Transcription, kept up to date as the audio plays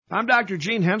I'm Dr.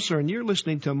 Gene Hensler, and you're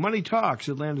listening to Money Talks,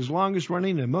 Atlanta's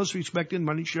longest-running and most respected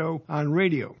money show on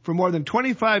radio. For more than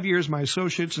 25 years, my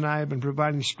associates and I have been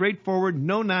providing straightforward,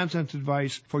 no-nonsense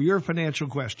advice for your financial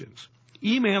questions.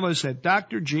 Email us at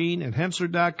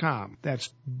drgene@hensler.com. That's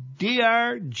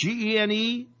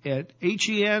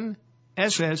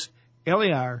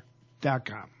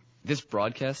drgene@hensler.com. This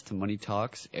broadcast to Money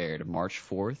Talks aired March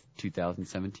 4th,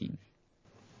 2017.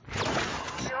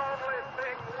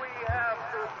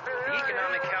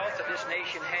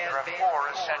 There are four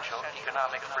essential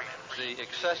economic freedoms. The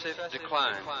excessive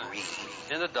decline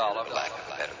in the dollar. For lack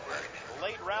of a better word.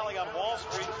 Late rally on Wall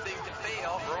Street seems to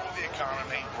fail. Growing the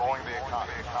economy.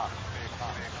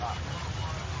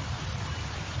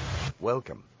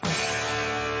 Welcome.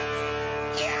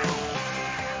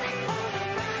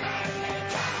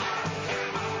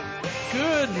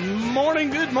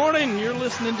 Good morning. You're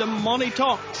listening to Money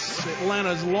Talks,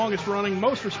 Atlanta's longest-running,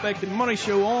 most respected money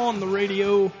show on the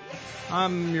radio.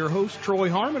 I'm your host, Troy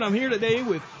Harmon. I'm here today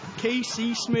with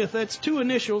K.C. Smith. That's two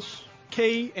initials,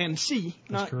 K and C,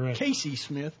 not K.C.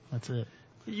 Smith. That's it.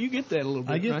 You get that a little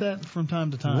bit, I get right? that from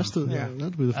time to time.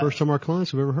 That'd be the first time our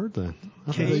clients have ever heard that.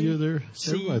 I think you're there.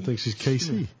 Everybody thinks he's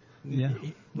KC. Yeah.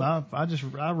 I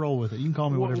roll with it. You can call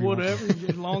me whatever you want.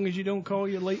 As long as you don't call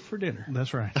you late for dinner.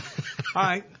 That's right. All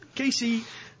right. K.C.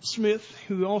 Smith,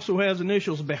 who also has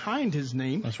initials behind his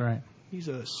name. That's right. He's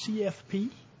a CFP,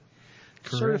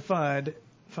 Correct. Certified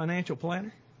Financial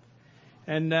Planner.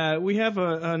 And we have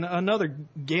another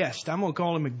guest. I'm going to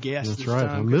call him a guest. That's this right.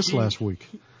 time, I missed last week.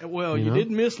 Well, you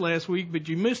didn't miss last week, but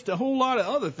you missed a whole lot of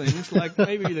other things, like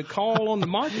maybe the call on the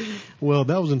market. Well,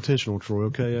 that was intentional, Troy,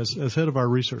 okay? As head of our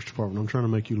research department, I'm trying to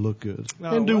make you look good.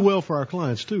 And do well for our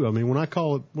clients, too. I mean, when I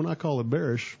call it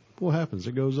bearish, what happens?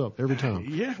 It goes up every time.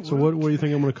 Yeah. So what do you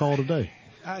think I'm going to call today?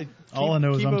 All I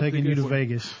know is I'm taking you to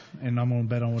Vegas, and I'm going to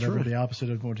bet on whatever the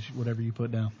opposite of whatever you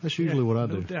put down. That's usually what I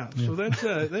do. No doubt. Yeah. So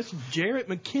that's Jarrett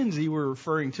McKenzie we're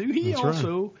referring to. He that's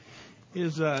also right.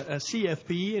 is a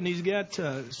CFP, and he's got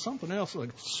something else,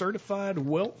 like Certified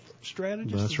Wealth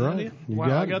Strategist. That's right.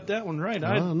 I got that one right.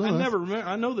 I never remember.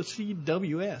 I know the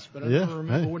CWS, but I never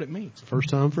remember what it means. First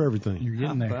time for everything. You're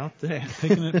getting there. About that.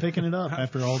 Picking it up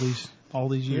after all these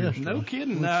years. Yeah, no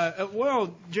kidding.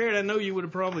 Well, Jared, I know you would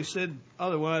have probably said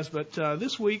otherwise, but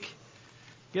this week,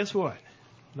 guess what?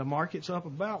 The market's up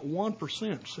about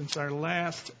 1% since our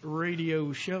last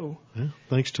radio show. Yeah,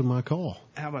 thanks to my call.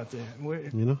 How about that?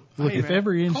 Look, if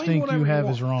every instinct you have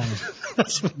is wrong,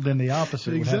 then the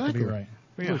opposite would have to be right.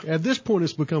 Yeah. Look, at this point,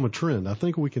 it's become a trend. I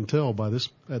think we can tell at this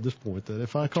point that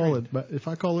if I call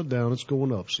it down, it's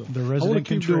going up. So the I want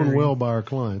to keep doing well by our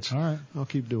clients. All right, I'll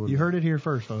keep doing. You heard it here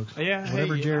first, folks. Yeah.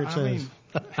 Whatever Jarrett says,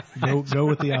 go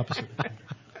with the opposite.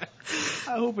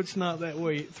 I hope it's not that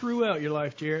way throughout your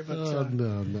life, Jarrett. But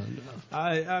no.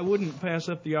 I wouldn't pass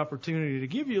up the opportunity to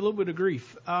give you a little bit of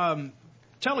grief.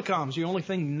 Telecom's the only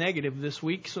thing negative this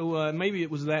week, so maybe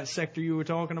it was that sector you were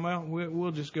talking about.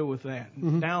 We'll just go with that.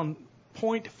 Mm-hmm. Down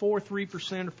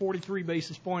 0.43% or 43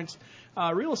 basis points.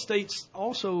 Real estate's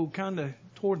also kind of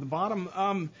toward the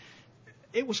bottom.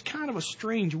 It was kind of a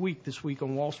strange week this week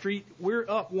on Wall Street. We're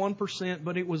up 1%,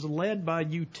 but it was led by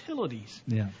utilities.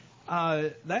 Yeah.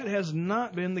 That has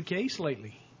not been the case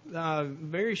lately.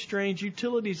 Very strange.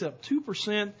 Utilities up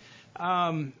 2%,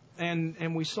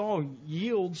 and we saw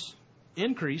yields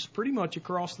increase pretty much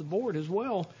across the board as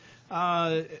well.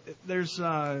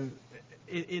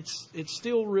 It's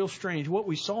still real strange. What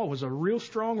we saw was a real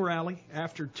strong rally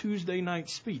after Tuesday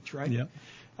night's speech, right? Yeah.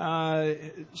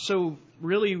 So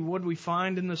really, what did we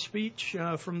find in the speech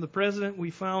from the president?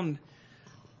 We found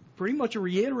pretty much a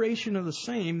reiteration of the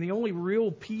same. The only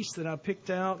real piece that I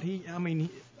picked out,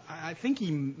 I think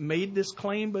he made this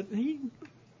claim, but he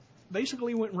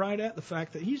basically went right at the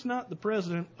fact that he's not the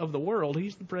president of the world.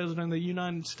 He's the president of the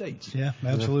United States. Yeah,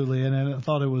 absolutely. And I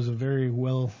thought it was a very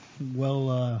well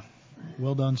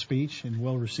done speech and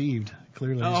well received.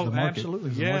 Clearly, as the market, absolutely.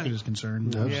 as the market is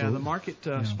concerned. Yeah, the market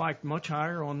spiked much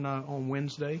higher on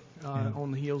Wednesday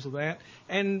on the heels of that.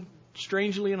 And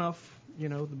strangely enough, the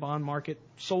bond market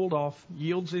sold off.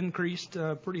 Yields increased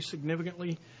pretty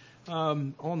significantly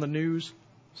on the news.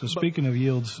 So speaking of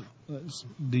yields,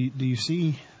 do you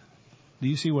see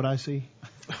what I see?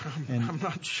 I'm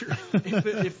not sure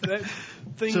if that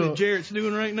thing that Jarrett's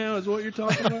doing right now is what you're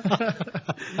talking about.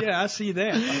 Yeah, I see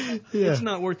that. Yeah. It's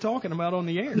not worth talking about on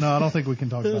the air. No, I don't think we can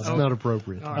talk about It's that. not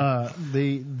appropriate. Right.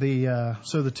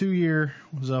 So the 2-year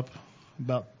was up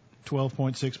about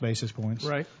 12.6 basis points.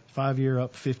 Right. 5-year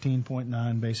up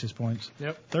 15.9 basis points.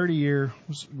 Yep. 30-year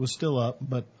was still up,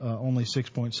 but only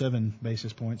 6.7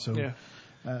 basis points. So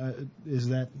is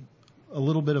that a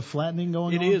little bit of flattening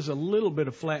going on? It is a little bit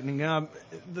of flattening.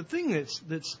 The thing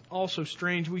that's also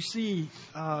strange, we see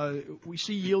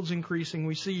yields increasing.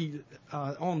 We see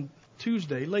on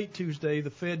Tuesday, late Tuesday, the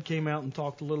Fed came out and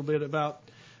talked a little bit about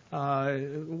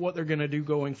what they're going to do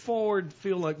going forward.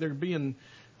 Feel like they're being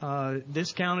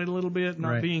discounted a little bit,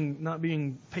 not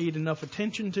being paid enough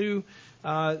attention to.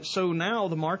 So now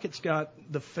the market's got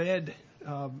the Fed,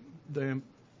 the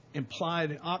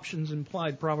implied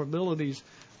probabilities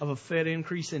of a Fed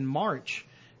increase in March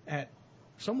at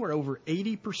somewhere over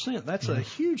 80%. That's a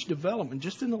huge development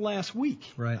just in the last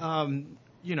week. Right.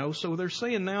 So they're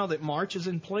saying now that March is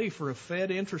in play for a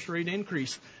Fed interest rate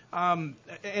increase. And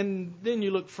then you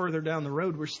look further down the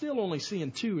road, we're still only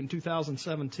seeing 2 in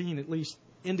 2017, at least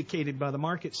indicated by the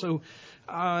market. So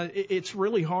it's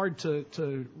really hard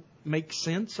to make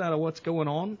sense out of what's going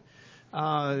on.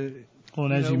 Well,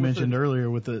 and as you mentioned earlier,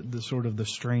 with the sort of the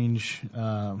strange,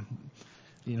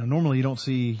 normally you don't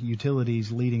see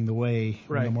utilities leading the way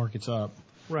when the market's up.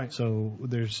 Right. So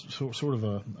there's sort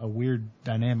of a weird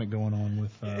dynamic going on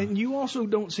with. And you also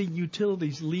don't see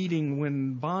utilities leading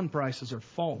when bond prices are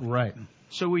falling. Right.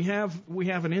 So we have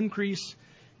an increase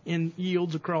in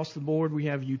yields across the board. We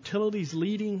have utilities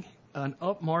leading an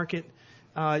up market.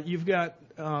 You've got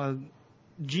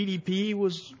GDP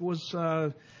was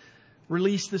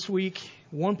released this week,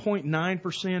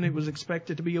 1.9%. It was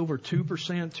expected to be over 2%,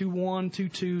 2.1,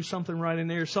 2.2, something right in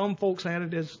there. Some folks had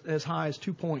it as high as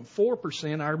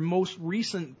 2.4%. Our most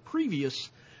recent previous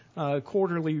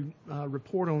quarterly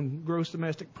report on gross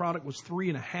domestic product was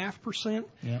 3.5%.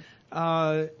 Yeah.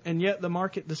 And yet the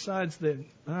market decides that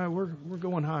we're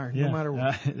going higher no matter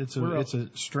what. It's a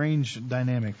strange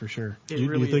dynamic for sure. Do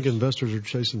you think investors are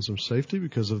chasing some safety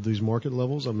because of these market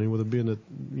levels? I mean, with it being at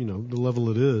the level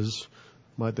it is,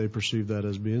 might they perceive that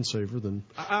as being safer than?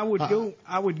 I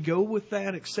would go with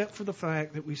that, except for the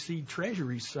fact that we see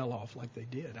treasuries sell off like they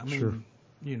did. I mean,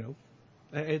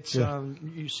 it's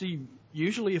you see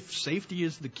usually if safety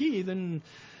is the key, then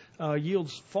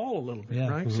yields fall a little bit,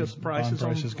 right? Because prices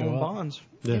on bonds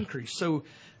increase. So,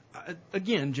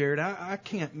 again, Jared, I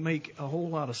can't make a whole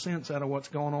lot of sense out of what's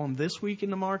going on this week in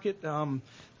the market.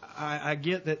 I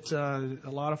get that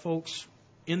a lot of folks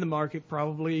in the market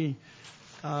probably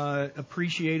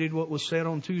appreciated what was said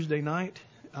on Tuesday night.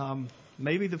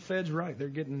 Maybe the Fed's right. They're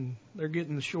getting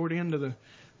the short end of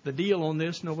the deal on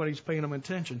this. Nobody's paying them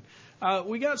attention.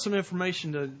 We got some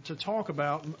information to talk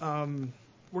about.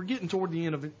 We're getting toward the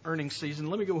end of the earnings season.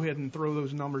 Let me go ahead and throw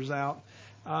those numbers out.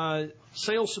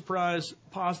 Sales surprise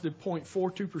positive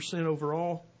 0.42%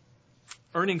 overall.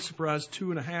 Earnings surprise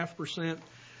 2.5%.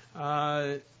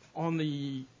 On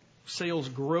the sales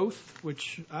growth,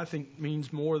 which I think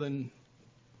means more than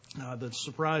the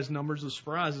surprise numbers. The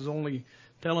surprise is only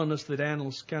telling us that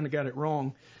analysts kind of got it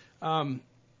wrong.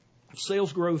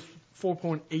 Sales growth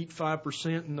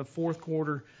 4.85% in the fourth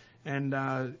quarter, and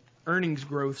earnings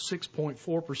growth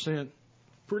 6.4%.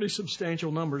 Pretty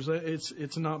substantial numbers.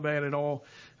 It's not bad at all.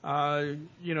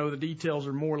 The details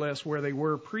are more or less where they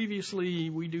were previously.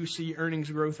 We do see earnings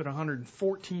growth at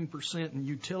 114% in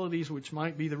utilities, which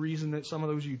might be the reason that some of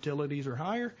those utilities are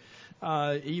higher.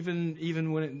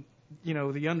 Even when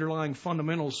the underlying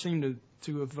fundamentals seem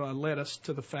to have led us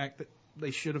to the fact that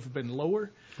they should have been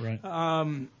lower. Right.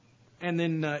 And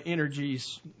then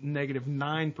energy's negative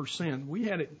 9%. We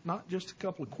had it not just a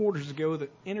couple of quarters ago that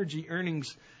energy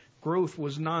earnings growth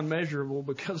was non-measurable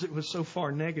because it was so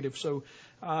far negative. So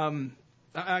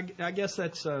I guess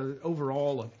that's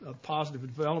overall a positive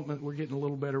development. We're getting a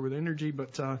little better with energy,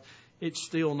 but it's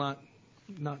still not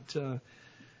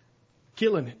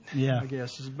killing it, I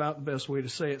guess, is about the best way to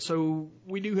say it. So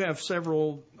we do have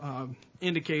several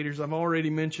indicators. I've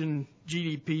already mentioned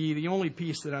GDP. The only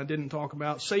piece that I didn't talk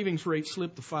about, savings rate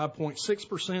slipped to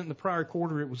 5.6%. In the prior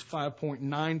quarter, it was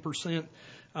 5.9%.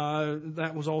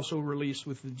 That was also released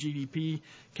with the GDP.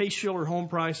 Case-Shiller home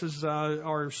prices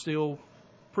are still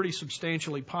pretty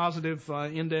substantially positive.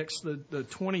 Index, the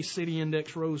 20-city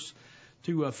index rose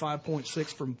to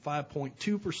 5.6 from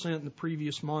 5.2% in the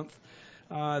previous month.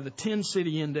 The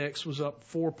 10-city index was up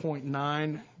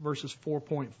 4.9 versus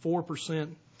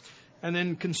 4.4%. And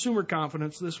then consumer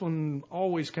confidence, this one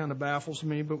always kind of baffles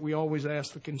me, but we always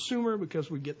ask the consumer because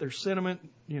we get their sentiment.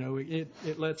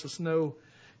 It lets us know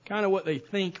kind of what they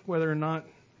think, whether or not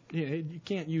you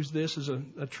can't use this as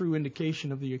a true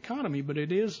indication of the economy, but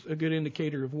it is a good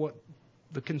indicator of what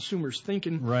the consumer's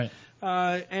thinking. Right.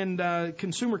 And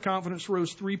consumer confidence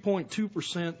rose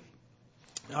 3.2%.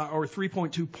 Or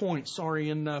 3.2 points,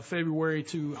 in February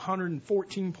to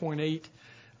 114.8.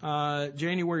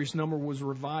 January's number was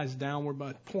revised downward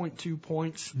by 0.2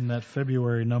 points. And that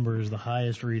February number is the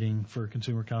highest reading for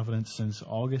consumer confidence since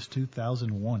August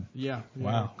 2001. Yeah.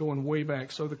 Wow. Going way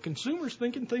back. So the consumer's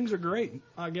thinking things are great.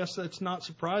 I guess that's not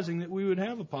surprising that we would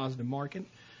have a positive market,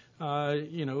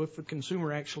 if the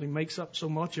consumer actually makes up so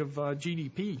much of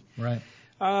GDP. Right.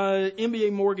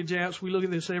 MBA mortgage apps, we look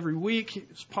at this every week.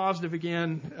 It's positive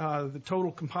again. The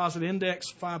total composite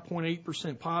index,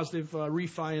 5.8% positive.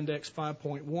 Refi index,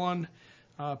 5.1.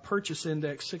 Purchase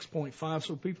index, 6.5.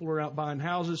 So people are out buying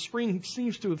houses. Spring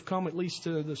seems to have come, at least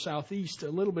to the southeast,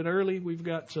 a little bit early. We've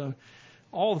got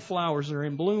all the flowers are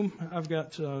in bloom. I've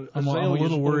got azaleas. I'm a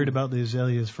little worried about the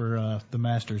azaleas for the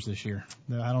Masters this year.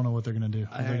 I don't know what they're going to do.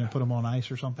 Are they going to put them on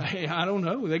ice or something? I don't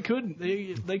know. They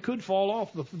could fall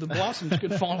off. The blossoms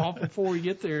could fall off before we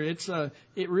get there.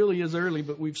 It really is early,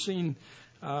 but we've seen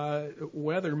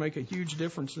weather make a huge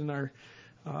difference in our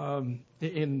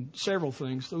in several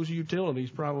things. Those utilities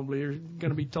probably are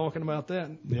going to be talking about that.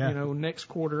 Yeah. Next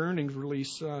quarter earnings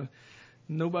release.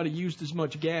 Nobody used as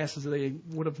much gas as they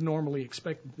would have normally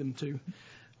expected them to.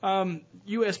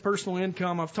 U.S. personal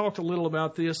income, I've talked a little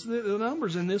about this. The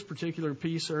numbers in this particular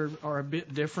piece are a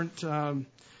bit different.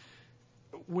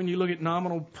 When you look at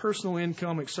nominal personal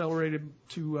income accelerated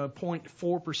to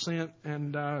 0.4%,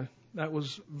 and that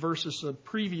was versus a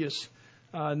previous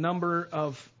number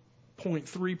of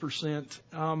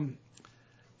 0.3%.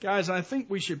 Guys, I think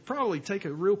we should probably take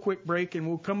a real quick break, and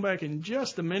we'll come back in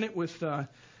just a minute with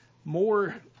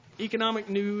more economic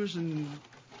news and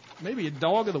maybe a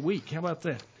dog of the week. How about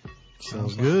that?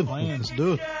 Sounds good. Let's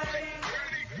do it.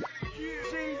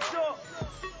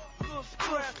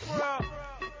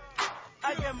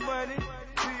 I got money,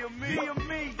 me,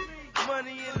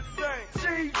 money in the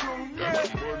bank.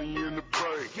 Got money in the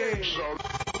bank.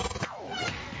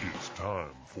 It's time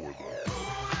for the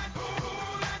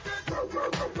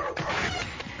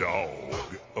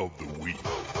Dog of the Week.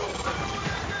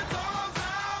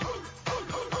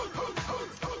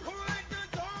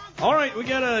 All right, we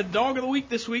got a dog of the week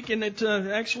this week, and it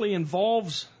actually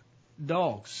involves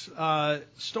dogs.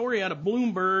 Story out of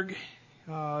Bloomberg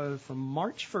from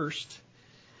March 1st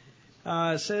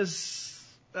says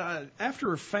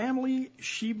after a family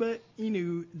Shiba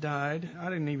Inu died. I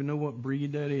didn't even know what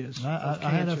breed that is. I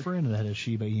had a friend that had a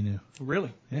Shiba Inu.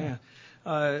 Really? Yeah.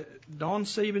 Dawn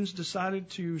Sabins decided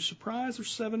to surprise her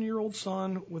 7-year-old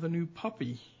son with a new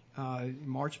puppy. In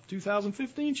March of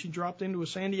 2015, she dropped into a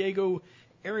San Diego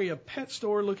area pet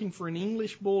store looking for an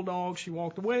English bulldog. She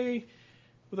walked away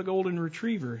with a golden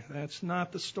retriever. That's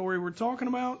not the story we're talking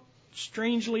about.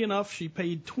 Strangely enough, she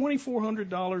paid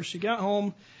 $2,400. She got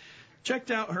home,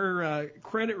 checked out her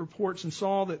credit reports, and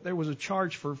saw that there was a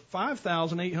charge for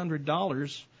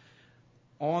 $5,800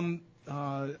 on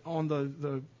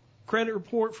the credit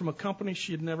report from a company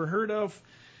she had never heard of.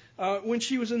 When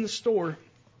she was in the store,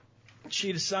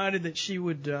 she decided that she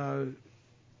would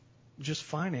just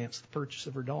finance the purchase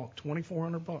of her dog,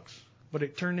 $2,400, but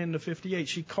it turned into $58.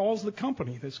 She calls the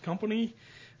company. This company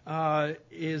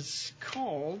is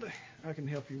called, I can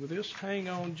help you with this. Hang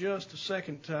on just a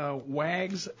second.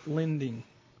 Wags Lending.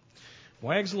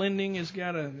 Wags Lending has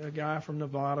got a guy from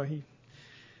Nevada. You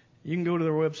can go to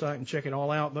their website and check it all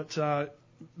out. But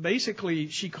basically,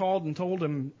 she called and told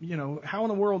him, how in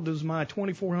the world does my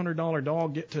 $2,400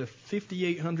 dog get to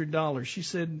 $5,800? She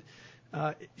said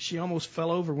she almost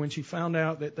fell over when she found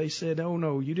out that they said, oh,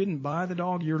 no, you didn't buy the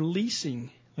dog. You're leasing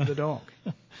the dog.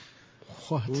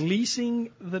 What? Leasing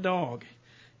the dog.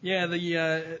 Yeah,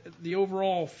 the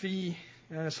overall fee,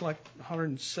 it's like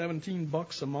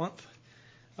 $117 a month,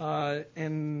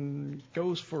 and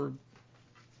goes for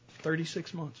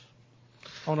 36 months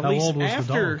on a lease. How old was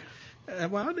the dog?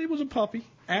 Well, it was a puppy.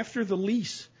 After the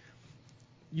lease,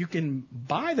 you can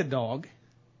buy the dog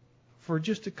for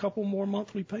just a couple more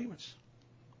monthly payments.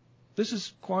 This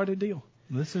is quite a deal.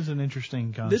 This is an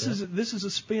interesting concept. This is a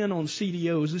spin on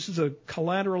CDOs. This is a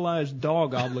collateralized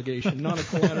dog obligation, not a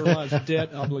collateralized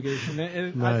debt obligation.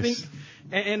 And nice. I think,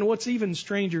 and what's even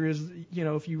stranger is,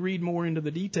 if you read more into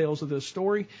the details of this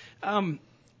story,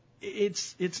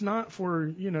 it's not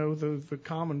for the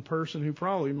common person who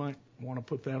probably might want to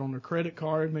put that on their credit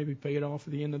card, maybe pay it off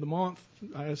at the end of the month.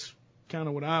 That's kind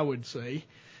of what I would say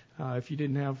if you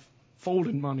didn't have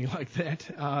folded money like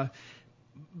that.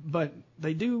 But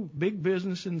they do big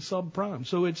business in subprime.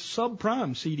 So it's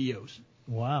subprime CDOs.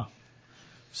 Wow.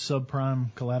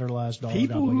 Subprime collateralized dog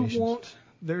People obligations. Who want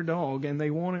their dog, and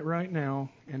they want it right now,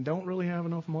 and don't really have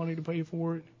enough money to pay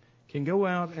for it, can go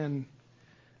out and,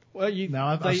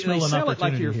 now, they smell sell an it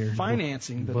like you're here.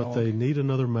 financing the but dog. They need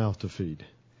another mouth to feed.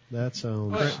 That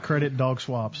sounds... Credit dog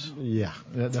swaps. Yeah.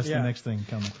 That's the next thing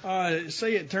coming.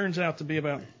 Say it turns out to be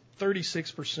about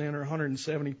 36% or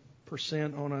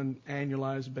 170% on an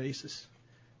annualized basis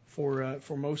for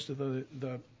most of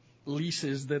the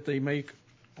leases that they make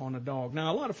on a dog.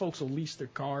 Now, a lot of folks will lease their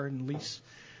car and lease,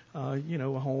 a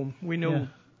home. We know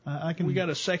we got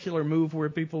a secular move where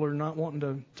people are not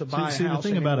wanting to buy a house. See, the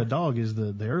thing anymore. about a dog is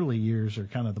the early years are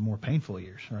kind of the more painful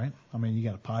years, right? I mean, you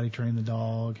got to potty train the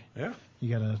dog. Yeah.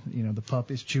 You got to, the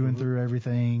pup is chewing through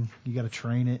everything. You got to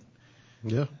train it.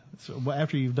 Yeah. So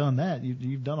after you've done that,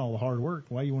 you've done all the hard work.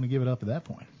 Why do you want to give it up at that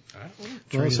point?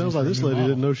 Well, it sounds like this lady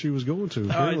didn't know she was going to.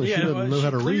 Apparently, she doesn't know how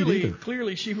to read either.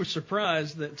 Clearly, she was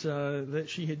surprised that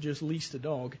she had just leased a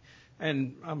dog,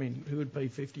 and I mean, who would pay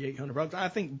 $5,800? I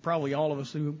think probably all of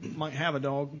us who might have a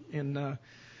dog, and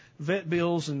vet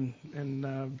bills and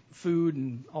food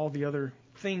and all the other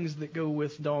things that go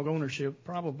with dog ownership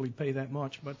probably pay that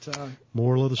much. But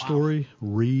moral of the story: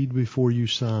 read before you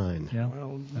sign. Yeah,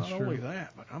 well, not only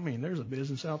that, but I mean, there's a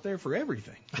business out there for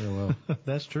everything. Yeah, well,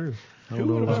 that's true. Who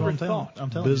would have ever thought? I'm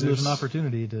telling you, there's an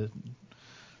opportunity to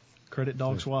credit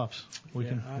dog swaps. We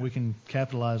can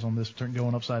capitalize on this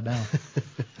going upside down.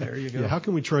 There you go. Yeah, how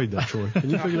can we trade that, Troy? Can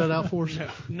you figure that out for us?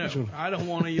 No, I don't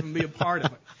want to even be a part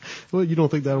of it. Well, you don't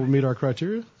think that would meet our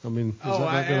criteria? I mean,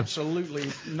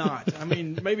 absolutely not. I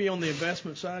mean, maybe on the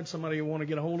investment side, somebody will want to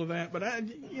get a hold of that. But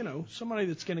somebody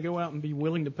that's going to go out and be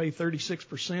willing to pay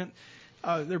 36%,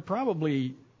 they're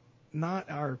probably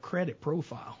not our credit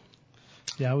profile.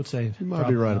 Yeah, I would say you might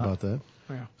be right about that.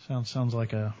 Yeah, sounds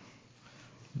like a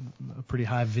pretty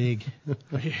high vig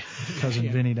cousin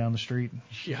Vinny down the street.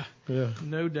 Yeah,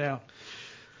 no doubt.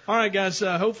 All right, guys,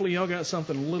 hopefully y'all got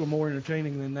something a little more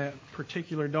entertaining than that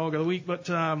particular dog of the week, but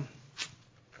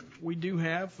we do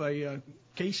have a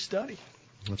case study.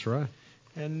 That's right.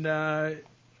 And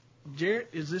Jarrett,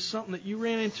 is this something that you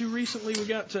ran into recently? We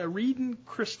got Reed and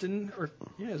Kristen,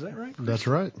 is that right? That's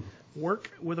right.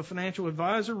 Work with a financial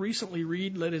advisor. Recently,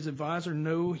 Reed let his advisor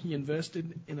know he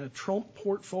invested in a Trump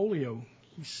portfolio.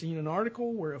 He's seen an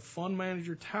article where a fund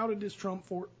manager touted his Trump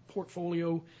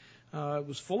portfolio. It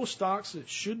was full of stocks that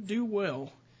should do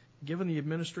well, given the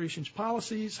administration's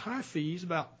policies. High fees,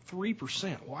 about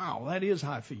 3%. Wow, that is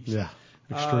high fees. Yeah,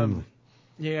 extremely.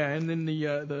 And then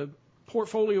the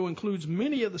portfolio includes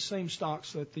many of the same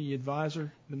stocks that the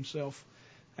advisor himself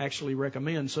actually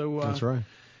recommends. So that's right.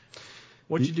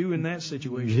 What'd you do in that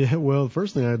situation? Yeah, well, the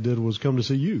first thing I did was come to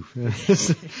see you.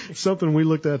 It's something we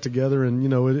looked at together, and,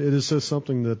 it is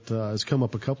something that has come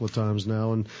up a couple of times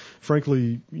now. And,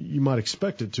 frankly, you might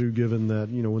expect it to, given that,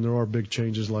 when there are big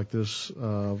changes like this,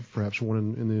 perhaps one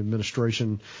in the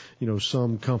administration,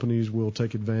 some companies will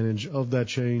take advantage of that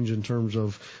change in terms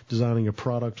of designing a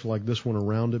product like this one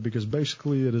around it, because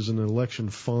basically it is an election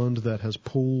fund that has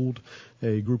pooled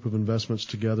a group of investments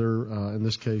together, in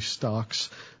this case stocks,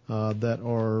 that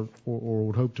are or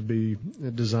would hope to be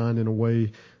designed in a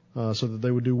way so that they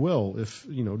would do well if,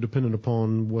 dependent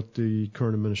upon what the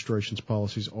current administration's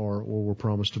policies are or were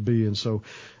promised to be. And so,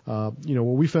 what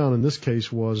we found in this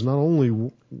case was not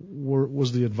only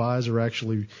was the advisor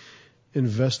actually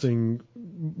investing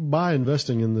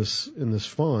in this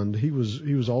fund, he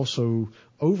was also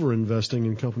over investing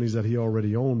in companies that he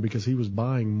already owned, because he was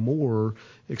buying more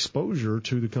exposure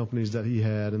to the companies that he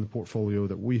had in the portfolio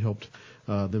that we helped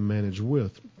them manage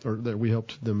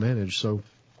So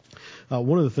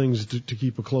one of the things to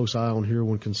keep a close eye on here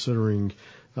when considering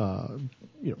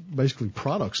basically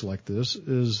products like this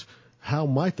is how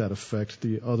might that affect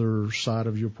the other side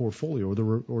of your portfolio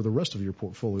or the rest of your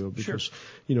portfolio? Because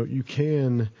you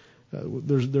can.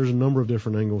 There's a number of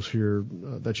different angles here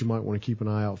that you might want to keep an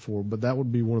eye out for, but that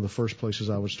would be one of the first places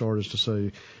I would start, is to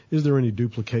say, is there any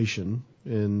duplication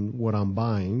in what I'm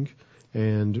buying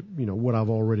and what I've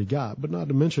already got? But not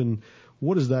to mention,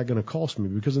 what is that going to cost me?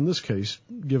 Because in this case,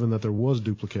 given that there was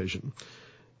duplication,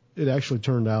 it actually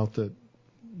turned out that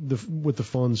with the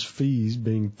fund's fees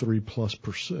being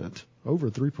 3+%, over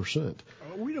 3%.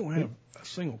 We don't have a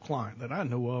single client that I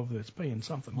know of that's paying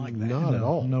something like that. Not at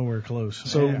all. Nowhere close.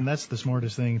 So, and that's the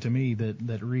smartest thing to me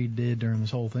that Reed did during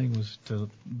this whole thing, was to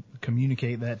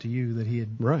communicate that to you, that he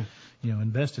had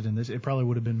invested in this. It probably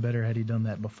would have been better had he done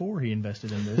that before he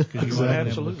invested in this, because you would have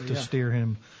been able to steer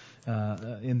him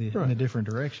in a different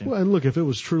direction. Well, and look, if it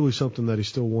was truly something that he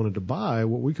still wanted to buy,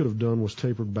 what we could have done was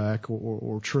tapered back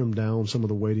or trimmed down some of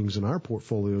the weightings in our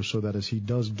portfolio, so that as he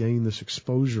does gain this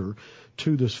exposure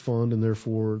to this fund and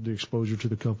therefore the exposure to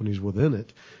the companies within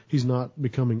it, he's not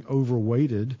becoming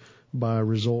overweighted by a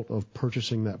result of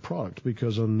purchasing that product,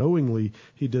 because unknowingly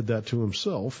he did that to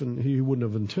himself, and he wouldn't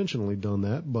have intentionally done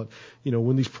that. But, you know,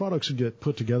 when these products get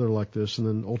put together like this and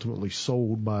then ultimately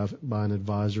sold by an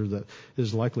advisor that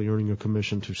is likely earning a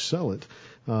commission to sell it,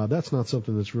 that's not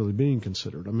something that's really being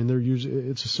considered. I mean,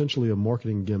 it's essentially a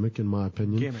marketing gimmick, in my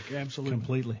opinion. Gimmick, absolutely.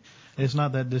 Completely. It's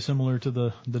not that dissimilar to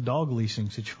the dog leasing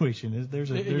situation.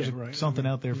 There's right. something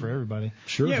out there for everybody.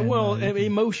 Sure. Yeah, well,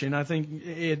 emotion, I think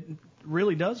it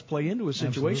really does play into a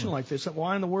situation like this.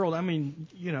 Why in the world? I mean,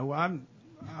 you know, I'm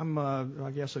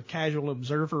I guess a casual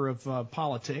observer of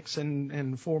politics,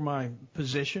 and for my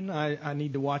position, I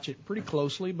need to watch it pretty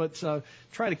closely, but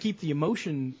try to keep the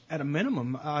emotion at a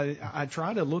minimum. I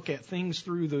try to look at things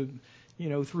through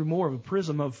through more of a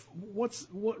prism of what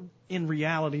in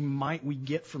reality might we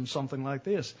get from something like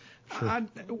this. Sure.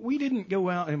 We didn't go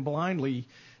out and blindly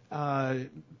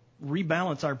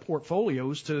rebalance our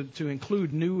portfolios to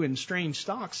include new and strange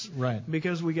stocks, right?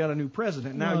 Because we got a new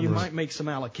president. Now you might make some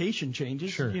allocation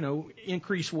changes, sure. You know,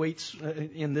 increase weights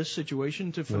in this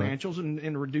situation to financials, right,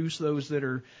 and reduce those that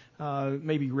are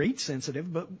maybe rate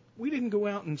sensitive. But we didn't go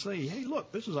out and say, hey,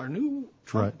 look, this is our new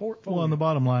Trump portfolio. Well, and the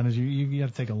bottom line is you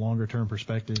have to take a longer term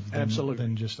perspective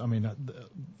than just, I mean, the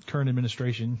current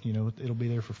administration, you know, it'll be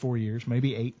there for 4 years,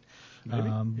 maybe 8.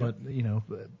 But you know,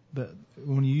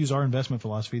 when you use our investment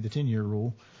philosophy, the 10-year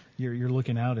rule, you're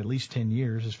looking out at least 10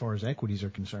 years as far as equities are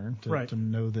concerned to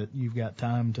know that you've got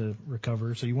time to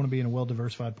recover. So you want to be in a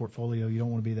well-diversified portfolio. You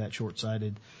don't want to be that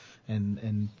short-sighted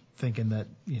and thinking that,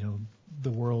 you know,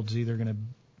 the world's either going to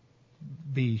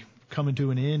be coming to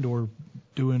an end or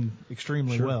doing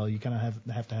extremely well. You kind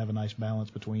of have to have a nice balance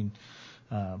between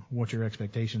what your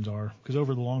expectations are, because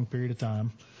over the long period of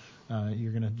time,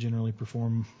 you're going to generally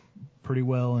perform pretty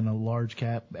well in a large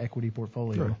cap equity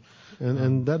portfolio. Right.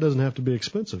 And that doesn't have to be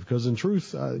expensive, because in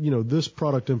truth, you know, this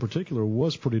product in particular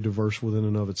was pretty diverse within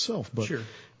and of itself, but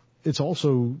it's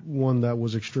also one that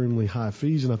was extremely high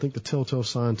fees. And I think the telltale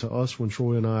sign to us when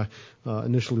Troy and I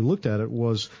initially looked at it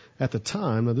was, at the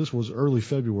time, now this was early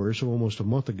February, so almost a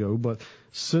month ago, but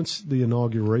since the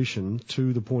inauguration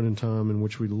to the point in time in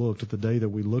which we looked, at the day that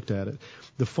we looked at it,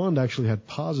 the fund actually had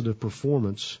positive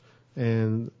performance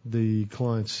and the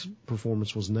client's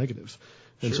performance was negative.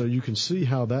 And so you can see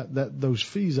how that those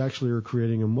fees actually are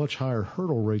creating a much higher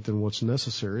hurdle rate than what's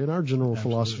necessary. And our general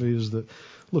philosophy is that,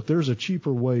 look, there's a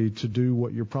cheaper way to do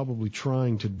what you're probably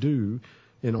trying to do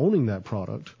in owning that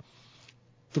product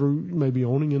through maybe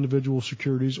owning individual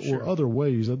securities or other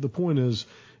ways. The point is,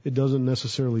 it doesn't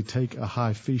necessarily take a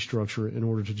high fee structure in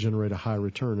order to generate a high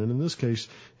return. And in this case,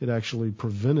 it actually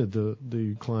prevented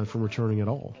the client from returning at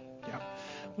all.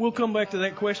 We'll come back to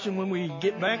that question when we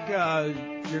get back.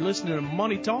 You're listening to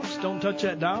Money Talks. Don't touch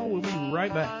that dial. We'll be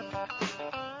right back.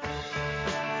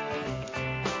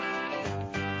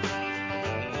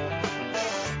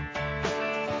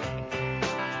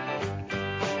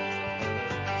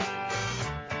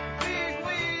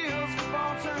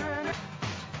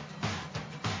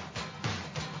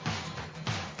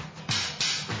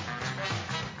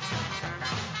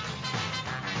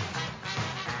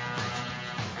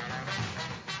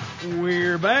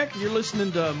 We're back. You're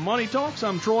listening to Money Talks.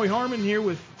 I'm Troy Harmon here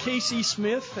with Casey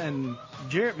Smith and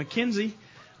Jarrett McKenzie.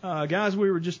 Guys, we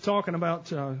were just talking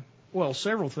about,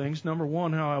 several things. Number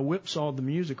one, how I whipsawed the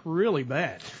music really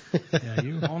bad. Yeah,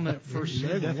 you on that first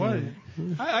segment.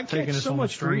 I taking us so on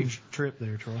much a strange grief. Trip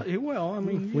there, Troy. Well, I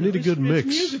mean, we need a good mix.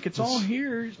 It's music. It's all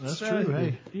here. That's true.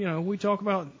 Hey, you know, we talk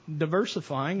about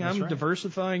diversifying. I'm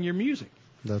diversifying your music.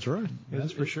 That's right.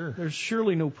 That's for sure. There's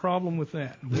surely no problem with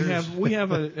that. We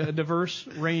have a diverse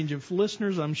range of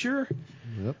listeners, I'm sure.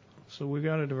 Yep. So we've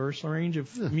got a diverse range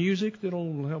of music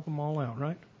that'll help them all out,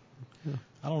 right? Yeah.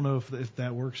 I don't know if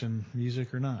that works in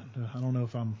music or not. I don't know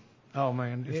if I'm. Oh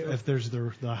man, if there's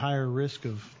the higher risk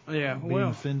of being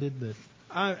offended that.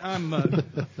 I'm.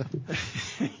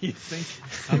 You think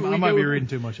I might be reading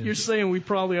too much into it. You're saying we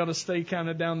probably ought to stay kind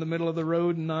of down the middle of the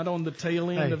road and not on the tail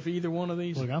end of either one of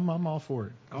these? Look, I'm all for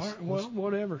it. All right, well,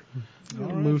 whatever.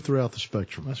 Move throughout the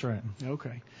spectrum. That's right.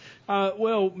 Okay.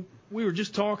 We were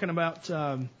just talking about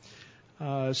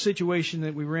a situation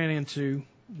that we ran into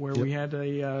where we had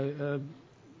a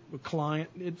client.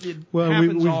 It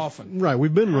happens often. Right,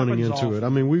 we've been running into it. I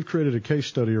mean, we've created a case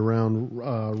study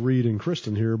around Reed and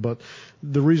Kristen here, but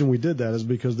the reason we did that is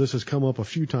because this has come up a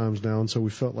few times now, and so we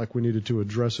felt like we needed to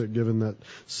address it, given that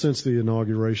since the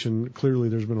inauguration, clearly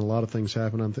there's been a lot of things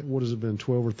happen. I think, what has it been,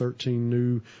 12 or 13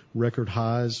 new record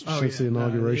highs since the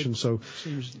inauguration? So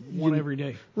seems one every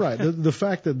day. Right. The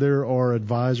fact that there are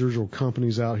advisors or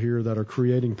companies out here that are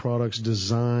creating products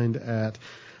designed at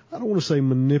I don't want to say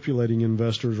manipulating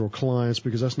investors or clients,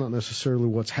 because that's not necessarily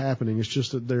what's happening. It's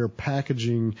just that they're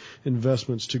packaging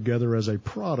investments together as a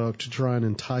product to try and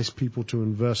entice people to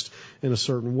invest in a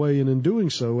certain way, and in doing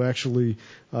so, actually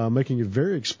making it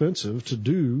very expensive to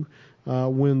do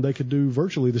when they could do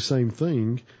virtually the same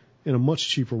thing in a much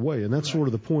cheaper way. And that's sort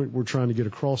of the point we're trying to get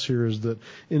across here, is that,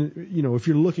 if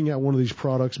you're looking at one of these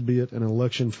products, be it an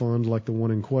election fund like the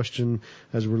one in question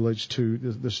as it relates to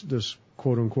this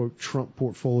quote unquote Trump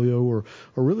portfolio, or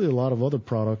really a lot of other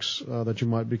products that you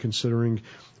might be considering,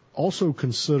 also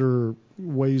consider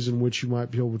ways in which you might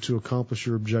be able to accomplish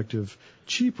your objective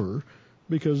cheaper,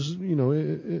 because,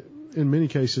 in many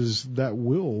cases that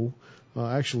will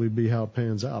actually be how it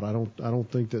pans out. I don't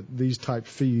think that these type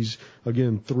fees,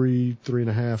 again,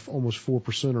 3.5%, almost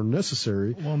 4% are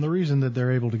necessary. Well, and the reason that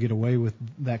they're able to get away with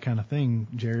that kind of thing,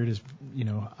 Jared, is,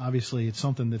 obviously it's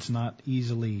something that's not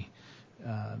easily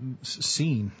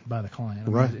seen by the client.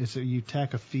 Right. You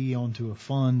tack a fee onto a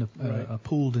fund, a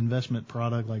pooled investment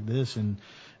product like this, and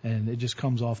it just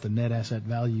comes off the net asset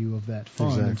value of that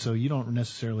fund. Exactly. And so you don't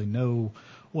necessarily know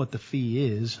what the fee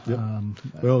is. Yep.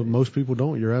 Well, most people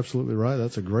don't. You're absolutely right.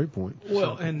 That's a great point.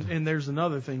 Well, and there's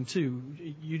another thing too.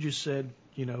 You just said,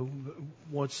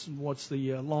 what's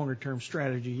the longer term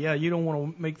strategy? Yeah, you don't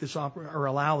want to make this or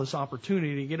allow this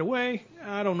opportunity to get away.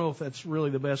 I don't know if that's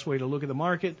really the best way to look at the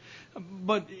market.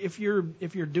 But if you're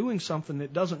doing something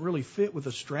that doesn't really fit with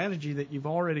a strategy that you've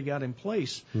already got in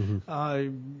place,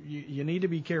 you need to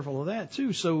be careful of that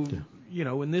too. So,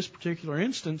 in this particular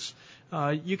instance,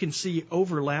 you can see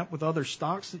overlap with other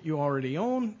stocks that you already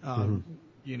own.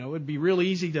 It'd be real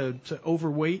easy to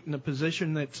overweight in a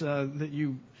position that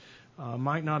you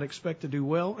might not expect to do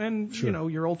well. And,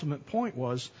 your ultimate point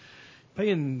was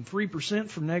paying 3%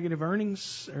 for negative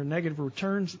earnings or negative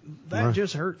returns. That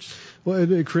just hurts.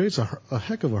 Well, it creates a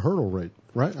heck of a hurdle rate,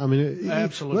 right? I mean,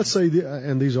 absolutely. Let's say,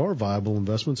 and these are viable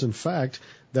investments. In fact,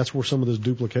 that's where some of this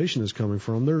duplication is coming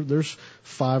from. There's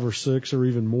 5 or 6 or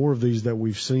even more of these that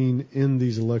we've seen in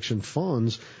these election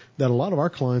funds that a lot of our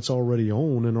clients already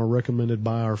own and are recommended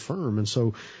by our firm. And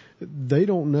so they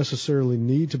don't necessarily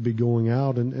need to be going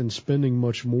out and spending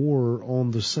much more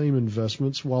on the same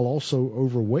investments, while also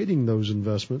overweighting those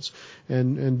investments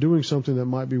and doing something that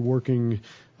might be working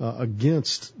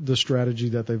against the strategy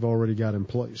that they've already got in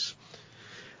place.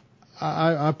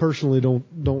 I personally don't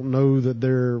know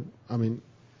that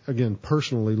again,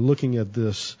 personally looking at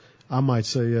this, I might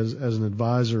say as an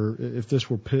advisor, if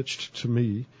this were pitched to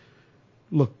me,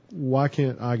 look, why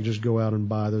can't I just go out and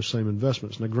buy those same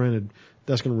investments? Now, granted,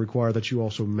 that's going to require that you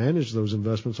also manage those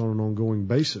investments on an ongoing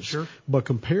basis. Sure. But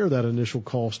compare that initial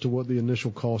cost to what the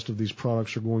initial cost of these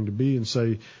products are going to be, and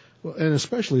say, well, and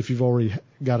especially if you've already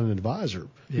got an advisor,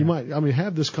 you might,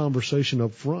 have this conversation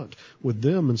up front with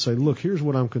them and say, look, here's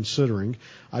what I'm considering.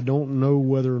 I don't know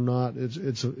whether or not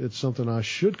it's something I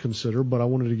should consider, but I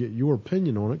wanted to get your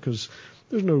opinion on it, because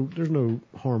there's no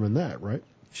harm in that, right?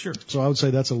 Sure. So I would say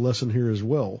that's a lesson here as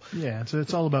well. Yeah, so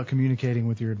it's all about communicating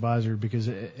with your advisor, because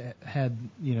it had,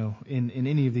 in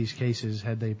any of these cases,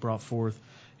 had they brought forth,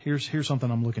 here's something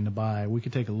I'm looking to buy, we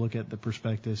could take a look at the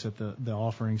prospectus, at the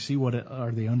offering, see what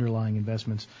are the underlying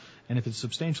investments, and if it's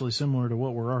substantially similar to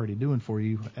what we're already doing for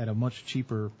you at a much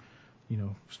cheaper,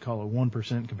 let's call it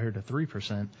 1% compared to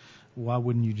 3%, why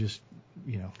wouldn't you just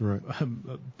right.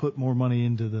 put more money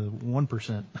into the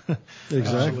 1%?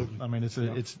 Exactly.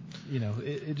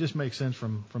 It just makes sense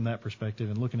from that perspective,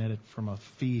 and looking at it from a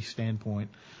fee standpoint,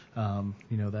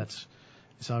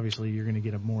 it's obviously you're going to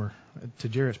get a more, to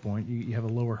Jarrett's point, you have a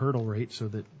lower hurdle rate, so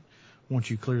that once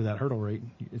you clear that hurdle rate,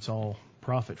 it's all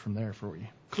profit from there for you.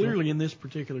 Clearly, in this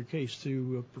particular case,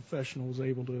 too, a professional was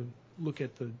able to look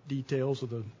at the details of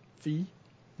the fee.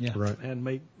 Yeah. Right. And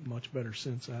make much better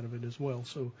sense out of it as well.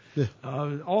 So,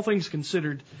 all things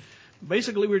considered,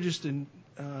 basically we're just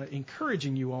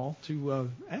encouraging you all to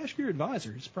ask your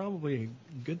advisor. It's probably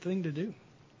a good thing to do.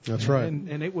 That's right.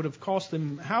 And it would have cost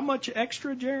them how much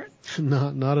extra, Jarrett?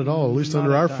 Not at all, at least Not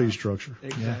under our dime. fee structure.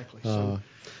 Exactly. Yeah.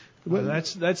 So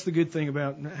that's the good thing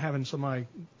about having somebody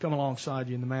come alongside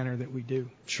you in the manner that we do.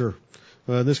 Sure.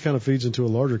 This kind of feeds into a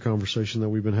larger conversation that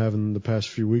we've been having the past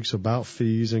few weeks about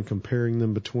fees and comparing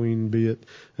them between, be it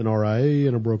an RIA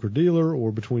and a broker-dealer,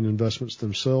 or between investments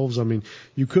themselves. I mean,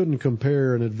 you couldn't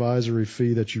compare an advisory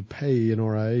fee that you pay an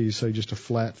RIA, say just a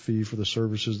flat fee for the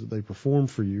services that they perform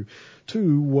for you,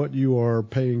 to what you are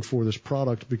paying for this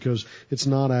product, because it's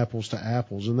not apples to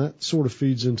apples. And that sort of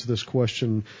feeds into this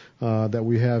question that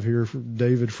we have here from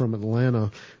David from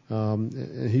Atlanta.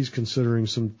 And he's considering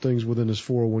some things within his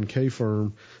 401k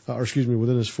firm,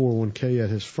 within his 401k at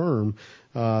his firm,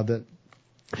 that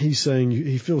he's saying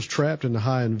he feels trapped in the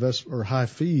high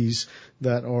fees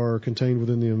that are contained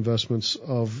within the investments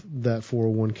of that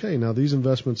 401k. Now, these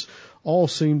investments all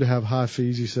seem to have high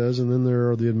fees, he says, and then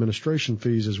there are the administration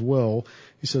fees as well.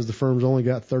 He says the firm's only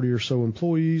got 30 or so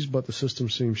employees, but the system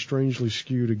seems strangely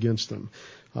skewed against them.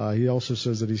 He also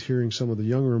says that he's hearing some of the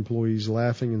younger employees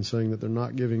laughing and saying that they're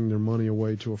not giving their money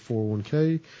away to a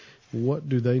 401k. What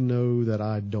do they know that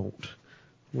I don't?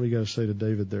 What do you got to say to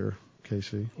David there,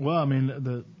 Casey? Well, I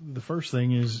mean, the first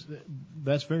thing is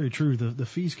that's very true. The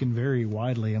fees can vary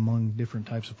widely among different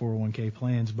types of 401k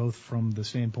plans, both from the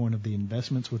standpoint of the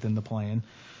investments within the plan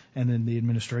and then the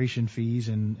administration fees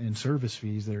and service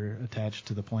fees that are attached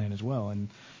to the plan as well. And,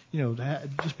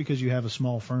 just because you have a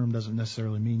small firm doesn't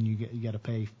necessarily mean you got to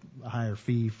pay a higher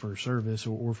fee for service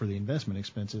or for the investment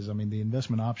expenses. I mean, the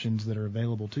investment options that are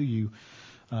available to you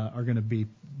are going to be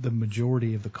the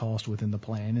majority of the cost within the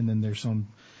plan. And then there's some,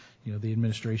 the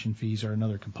administration fees are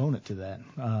another component to that.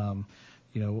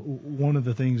 One of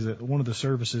the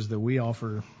services that we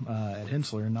offer at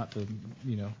Hensler, and not to,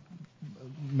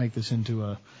 make this into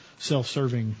a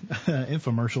self-serving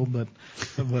infomercial, but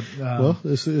well,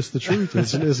 it's the truth.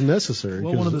 It's necessary.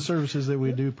 Well, one of the services that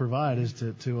we do provide is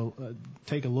to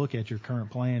take a look at your current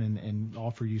plan and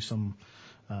offer you some,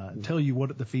 tell you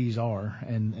what the fees are,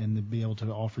 and to be able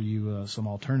to offer you some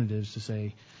alternatives to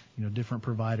say, different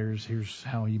providers, here's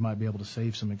how you might be able to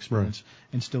save some expense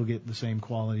and still get the same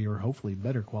quality or hopefully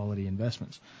better quality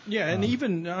investments. Yeah, and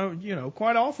even,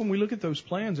 quite often we look at those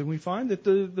plans and we find that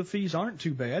the fees aren't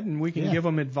too bad, and we can give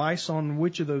them advice on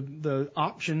which of the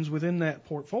options within that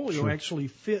portfolio actually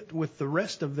fit with the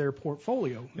rest of their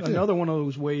portfolio. Yeah. Another one of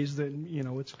those ways that,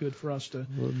 it's good for us to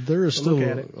there is still look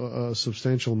at it. A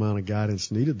substantial amount of guidance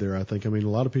needed there, I think. I mean, a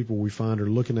lot of people we find are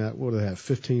looking at, what do they have,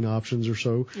 15 options or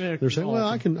so? Yeah, they're saying, well,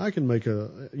 I can make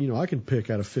I can pick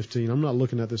out of 15. I'm not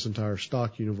looking at this entire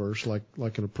stock universe like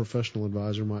a professional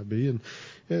advisor might be, and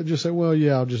just say, well,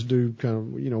 yeah, I'll just do kind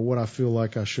of, what I feel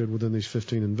like I should within these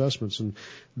 15 investments. And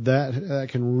that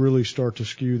can really start to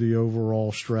skew the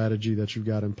overall strategy that you've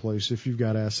got in place if you've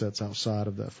got assets outside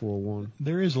of that 401.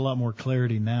 There is a lot more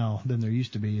clarity now than there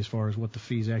used to be as far as what the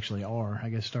fees actually are. I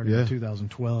guess starting in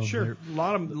 2012. Sure. A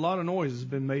lot of noise has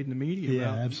been made in the media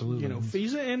about, absolutely.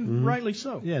 Fees, and rightly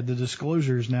so. Yeah, the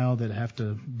disclosures now that have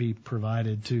to be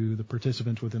provided to the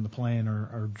participants within the plan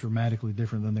are dramatically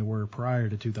different than they were prior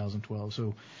to 2012.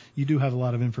 So you do have a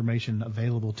lot of information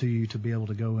available to you to be able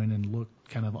to go in and look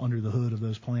kind of under the hood of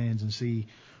those plans and see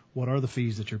what are the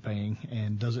fees that you're paying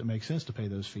and does it make sense to pay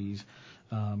those fees.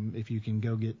 If you can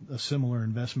go get a similar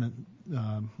investment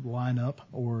lineup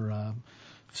or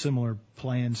similar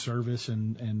plan service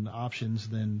and options,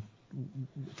 then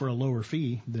for a lower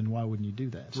fee, then why wouldn't you do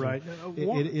that? So right.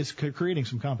 It's creating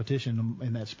some competition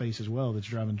in that space as well that's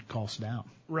driving costs down.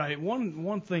 Right.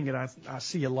 One thing that I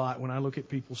see a lot when I look at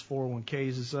people's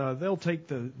 401ks is they'll take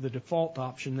the default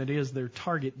option that is their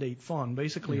target date fund,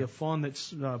 basically a fund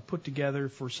that's put together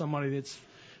for somebody that's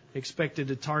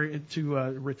expected to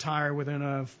retire within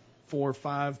a 4,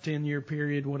 5, 10-year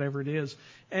period, whatever it is.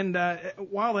 And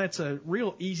while that's a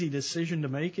real easy decision to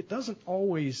make, it doesn't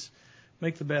always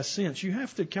make the best sense. You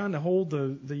have to kind of hold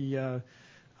that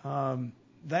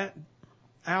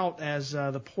out as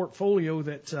the portfolio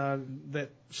that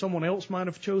someone else might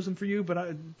have chosen for you.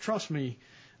 But trust me,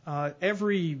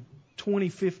 every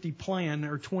 2050 plan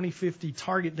or 2050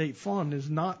 target date fund is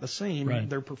not the same. Right.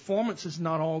 Their performance is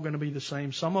not all going to be the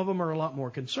same. Some of them are a lot more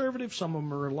conservative. Some of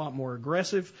them are a lot more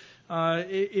aggressive.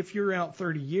 If you're out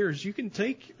 30 years, you can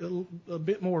take a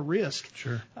bit more risk.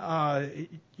 Sure.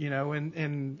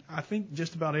 And I think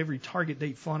just about every target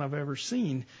date fund I've ever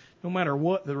seen, no matter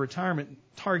what the retirement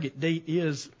target date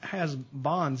is, has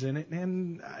bonds in it.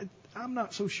 And I'm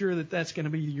not so sure that that's going to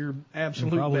be your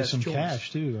absolute best choice. Probably some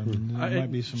cash too. I mean, there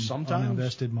might be some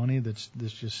uninvested money that's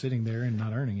just sitting there and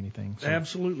not earning anything. So.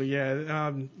 Absolutely,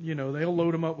 yeah. They'll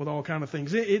load them up with all kind of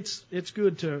things. It's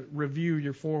good to review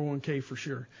your 401k for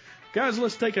sure. Guys,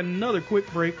 let's take another quick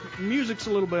break. Music's a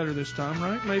little better this time,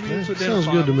 right? Maybe it's identifiable. Sounds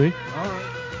good to me. All right.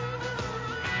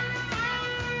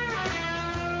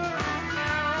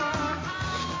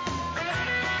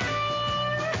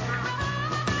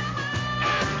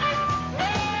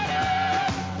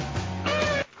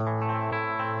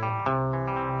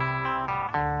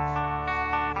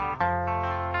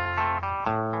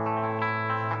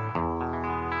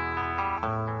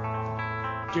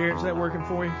 Jared, is that working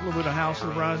for you? A little bit of House of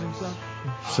the Rising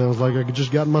stuff? Sounds like I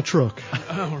just got in my truck.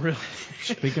 Oh, really?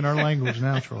 Speaking our language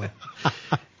now, Troy.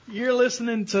 You're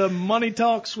listening to Money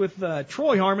Talks with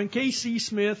Troy Harmon, K.C.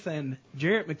 Smith, and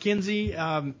Jarrett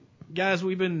McKenzie. guys,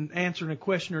 we've been answering a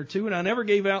question or two, and I never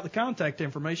gave out the contact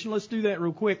information. Let's do that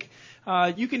real quick.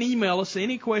 You can email us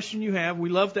any question you have. We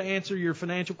love to answer your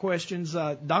financial questions.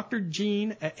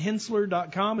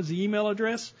 drgene@hensler.com is the email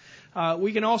address.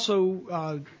 We can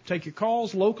also take your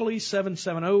calls locally,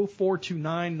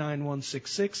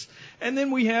 770-429-9166. And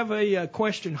then we have a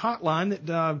question hotline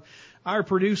that our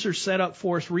producer set up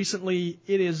for us recently.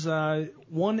 It is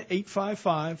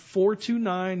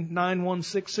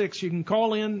 1-855-429-9166. You can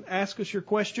call in, ask us your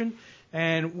question,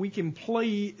 and we can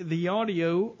play the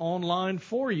audio online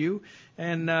for you.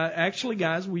 And actually,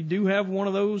 guys, we do have one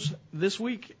of those this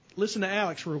week. Listen to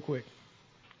Alex real quick.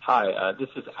 Hi, this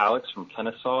is Alex from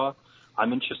Kennesaw.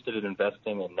 I'm interested in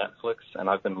investing in Netflix, and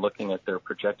I've been looking at their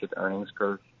projected earnings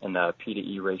growth and the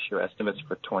P/E ratio estimates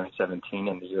for 2017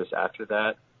 and the years after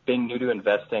that. Being new to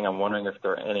investing, I'm wondering if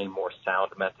there are any more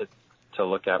sound methods to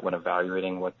look at when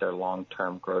evaluating what their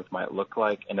long-term growth might look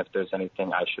like, and if there's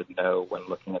anything I should know when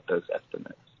looking at those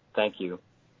estimates. Thank you.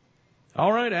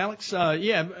 All right, Alex.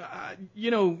 The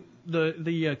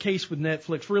case with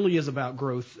Netflix really is about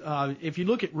growth. If you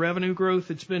look at revenue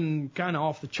growth, it's been kind of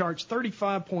off the charts,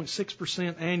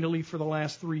 35.6% annually for the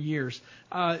last 3 years.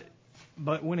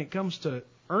 But when it comes to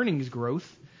earnings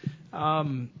growth,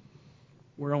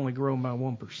 we're only growing by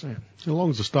 1%. As long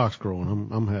as the stock's growing,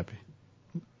 I'm happy.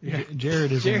 Yeah.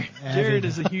 Jared is a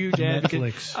huge advocate.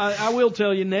 Netflix. I will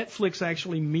tell you, Netflix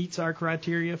actually meets our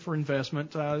criteria for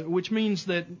investment, which means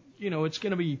that it's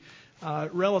going to be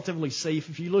relatively safe.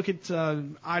 If you look at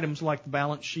items like the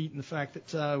balance sheet and the fact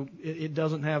that it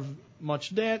doesn't have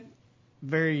much debt,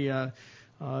 very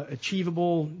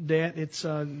achievable debt. It's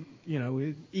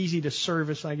easy to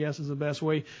service, I guess, is the best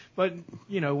way. But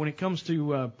when it comes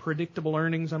to predictable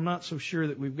earnings, I'm not so sure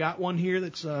that we've got one here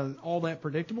that's all that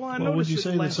predictable. Would you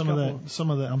say that some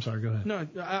of that? I'm sorry. Go ahead. No,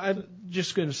 I'm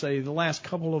just going to say the last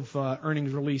couple of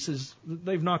earnings releases,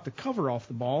 they've knocked the cover off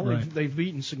the ball. Right. They've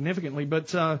beaten significantly,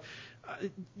 but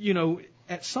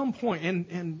at some point,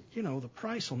 and the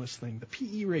price on this thing, the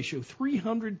P/E ratio,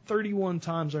 331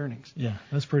 times earnings. Yeah,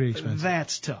 that's pretty expensive.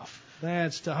 That's tough.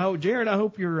 Oh, Jared, I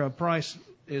hope your price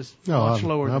is much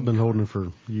lower. I've been holding it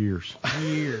for years.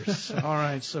 Years. All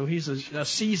right, so he's a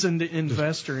seasoned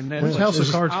investor in Netflix. House of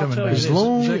Cards coming back. As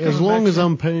long as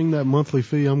I'm paying that monthly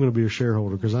fee, I'm going to be a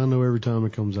shareholder because I know every time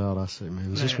it comes out, I say,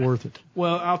 man, is this worth it?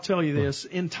 Well, I'll tell you this.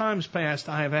 In times past,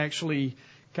 I have actually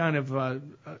kind of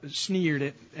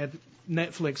sneered at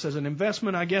Netflix as an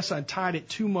investment. I guess I tied it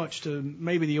too much to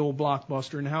maybe the old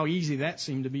Blockbuster and how easy that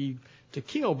seemed to be to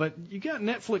kill. But you got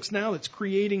Netflix now that's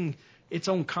creating its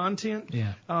own content.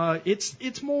 Yeah.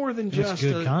 It's more than just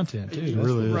good content too. It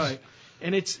really is. Right.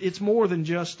 And it's more than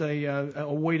just a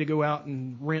way to go out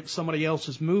and rent somebody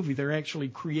else's movie. They're actually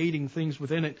creating things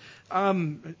within it. I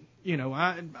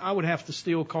would have to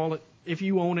still call it, if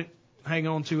you own it, hang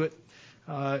on to it.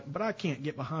 But I can't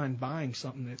get behind buying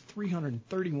something at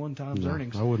 331 times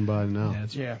earnings. I wouldn't buy it now.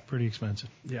 Yeah, it's pretty expensive.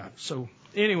 Yeah. So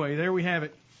anyway, there we have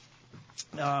it.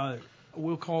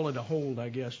 We'll call it a hold, I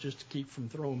guess, just to keep from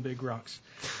throwing big rocks.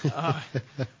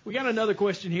 We got another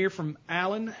question here from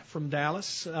Alan from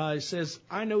Dallas. It says,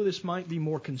 I know this might be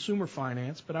more consumer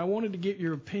finance, but I wanted to get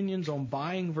your opinions on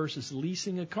buying versus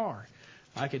leasing a car.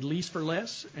 I could lease for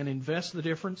less and invest the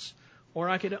difference, or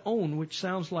I could own, which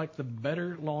sounds like the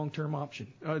better long-term option.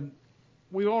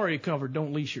 We already covered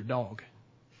don't lease your dog,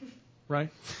 right?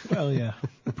 Well, yeah,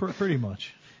 pretty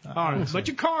much. All right, but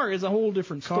your car is a whole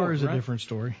different story. Car is right? a different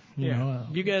story.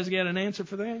 You guys got an answer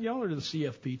for that? Y'all are the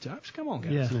CFP types. Come on,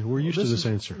 guys. Yeah, we're used to this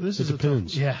answer. This it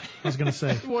depends. Yeah, I was going to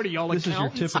say. What are y'all? This is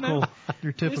your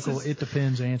typical is... it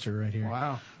depends answer right here.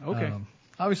 Wow. Okay.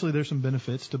 Obviously, there's some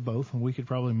benefits to both, and we could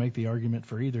probably make the argument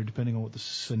for either, depending on what the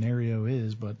scenario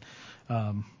is. But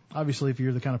obviously, if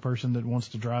you're the kind of person that wants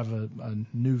to drive a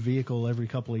new vehicle every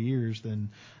couple of years, then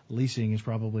leasing is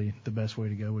probably the best way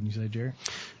to go, wouldn't you say, Jerry?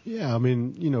 Yeah, I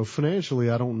mean, financially,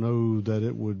 I don't know that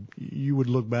you would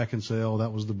look back and say, oh,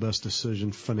 that was the best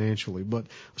decision financially. But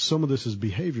some of this is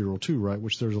behavioral too, right?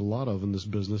 Which there's a lot of in this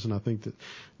business. And I think that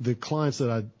the clients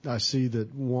that I see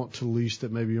that want to lease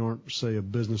that maybe aren't, say, a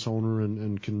business owner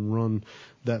and can run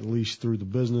that lease through the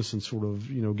business and sort of,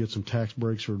 get some tax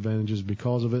breaks or advantages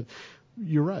because of it.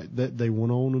 You're right. That they want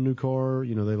to own a new car.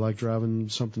 They like driving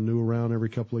something new around every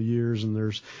couple of years. And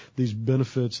there's these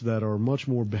benefits that are much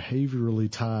more behaviorally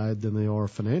tied than they are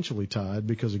financially tied.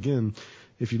 Because again,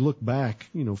 if you look back,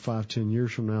 5-10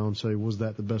 years from now and say, was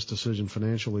that the best decision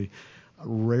financially?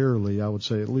 rarely, I would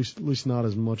say, at least not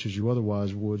as much as you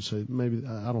otherwise would say. Maybe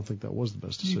I don't think that was the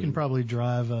best decision. You can probably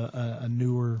drive a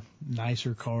newer,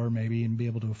 nicer car maybe and be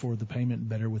able to afford the payment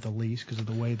better with a lease because of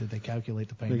the way that they calculate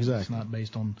the payment. Exactly. It's not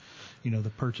based on,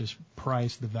 the purchase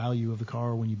price, the value of the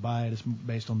car when you buy it. It's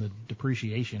based on the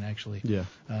depreciation actually. Yeah.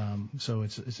 So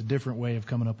it's a different way of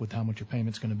coming up with how much your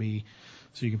payment's going to be.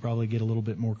 So you can probably get a little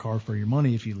bit more car for your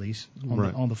money if you lease.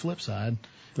 On the flip side,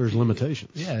 there's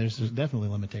limitations. Yeah, there's definitely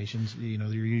limitations.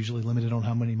 You're usually limited on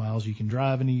how many miles you can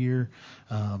drive in a year.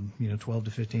 12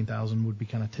 to 15,000 would be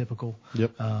kind of typical.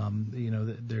 Yep.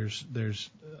 There's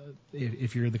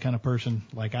if you're the kind of person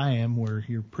like I am, where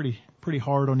you're pretty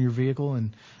hard on your vehicle,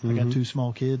 and I got 2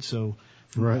 small kids, so.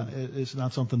 Right. It's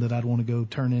not something that I'd want to go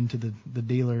turn into the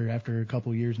dealer after a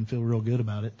couple of years and feel real good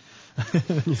about it.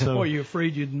 So, are you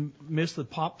afraid you'd miss the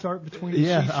Pop-Tart between the seats?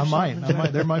 Yeah, I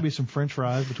might. There might be some French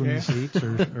fries between the seats,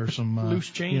 or some loose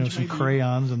change, some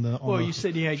crayons in the. Well, you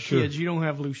said you had kids. You don't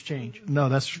have loose change. No,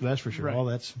 that's for sure. Right. All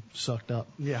that's sucked up.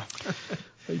 Yeah.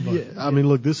 Yeah, I mean,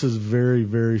 look, this is very,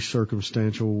 very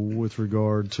circumstantial with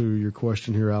regard to your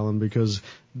question here, Alan, because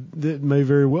it may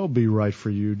very well be right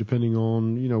for you, depending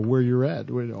on where you're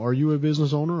at. Are you a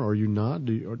business owner? Are you not?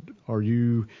 Do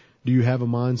you have a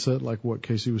mindset like what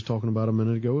Casey was talking about a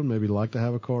minute ago, and maybe like to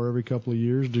have a car every couple of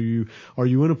years? Are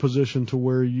you in a position to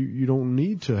where you don't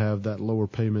need to have that lower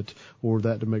payment or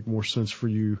that to make more sense for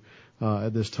you?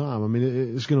 At this time, I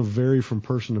mean, it's going to vary from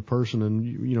person to person,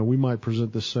 and we might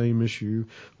present the same issue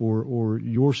or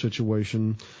your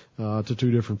situation to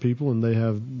 2 different people, and they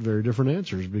have very different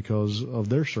answers because of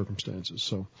their circumstances.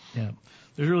 So, yeah,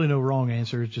 there's really no wrong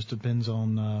answer. It just depends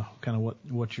on kind of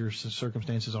what your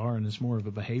circumstances are, and it's more of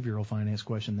a behavioral finance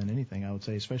question than anything, I would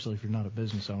say, especially if you're not a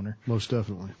business owner. Most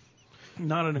definitely.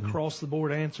 Not an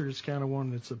across-the-board answer. It's kind of one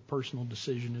that's a personal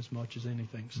decision as much as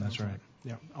anything. That's right.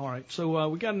 Yeah. All right. So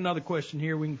we got another question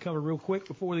here we can cover real quick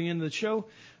before the end of the show.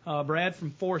 Brad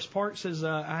from Forest Park says,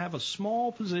 I have a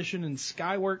small position in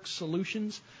Skyworks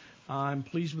Solutions. I'm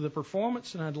pleased with the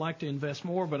performance, and I'd like to invest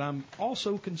more, but I'm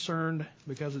also concerned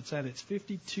because it's at its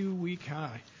 52-week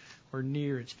high, or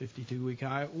near its 52-week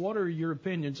high. What are your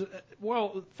opinions?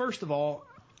 Well, first of all,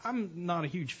 I'm not a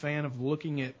huge fan of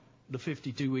looking at the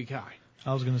 52-week high.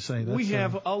 I was going to say that we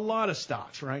have a lot of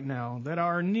stocks right now that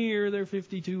are near their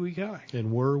 52-week high.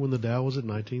 And were when the Dow was at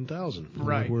 19,000.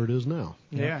 Right. Where it is now.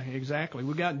 Yeah, exactly.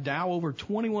 We got Dow over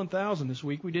 21,000 this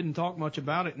week. We didn't talk much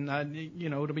about it, and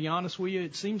to be honest with you,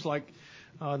 it seems like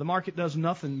the market does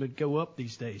nothing but go up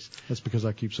these days. That's because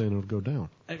I keep saying it'll go down.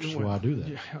 That's why I do that.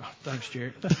 Yeah, thanks,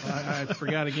 Jared. I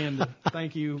forgot again to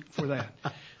thank you for that.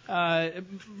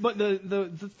 But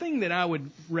the thing that I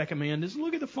would recommend is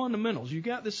look at the fundamentals. You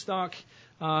got this stock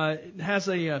has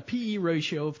a PE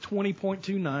ratio of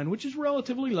 20.29, which is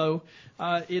relatively low.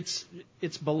 It's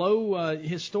below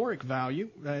historic value.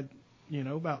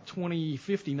 About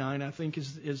 20.59, I think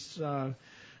is the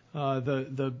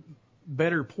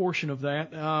better portion of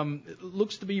that. It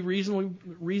looks to be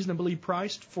reasonably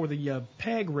priced for the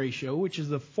PEG ratio, which is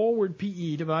the forward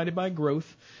PE divided by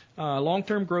growth.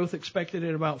 Long-term growth expected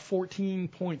at about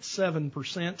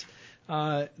 14.7%.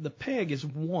 The PEG is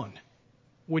 1,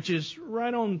 which is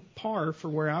right on par for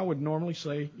where I would normally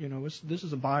say, this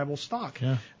is a viable stock.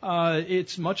 Yeah.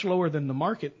 It's much lower than the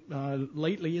market.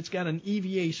 Lately, it's got an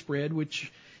EVA spread,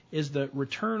 which is the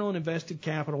return on invested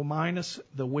capital minus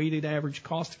the weighted average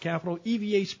cost of capital,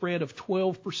 EVA spread of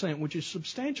 12%, which is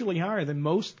substantially higher than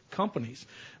most companies.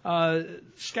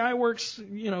 Skyworks,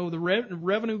 the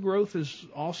revenue growth is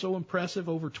also impressive,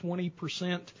 over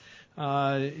 20%.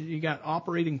 You got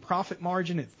operating profit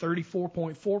margin at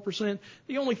 34.4%.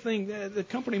 The only thing, the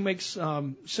company makes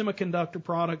semiconductor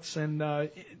products, and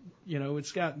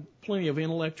it's got plenty of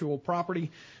intellectual property.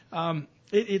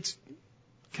 It's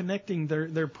connecting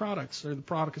their products, or the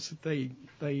products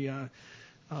that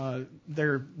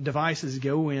their devices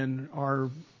go in, are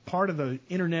part of the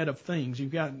Internet of Things.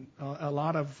 You've got a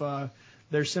lot of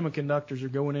their semiconductors are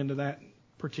going into that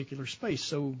particular space,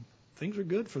 so things are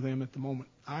good for them at the moment.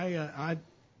 I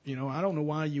don't know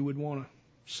why you would want to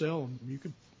sell them. You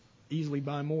could easily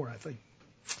buy more, I think.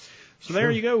 So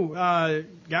there you go,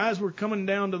 guys. We're coming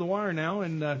down to the wire now,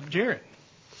 and Jarrett,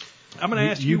 I'm going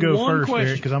to ask you go one first,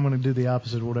 question. because I'm going to do the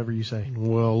opposite of whatever you say.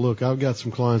 Well, look, I've got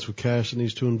some clients with cash that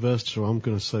needs to invest, so I'm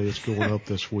going to say it's going up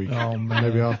this week. Oh, man.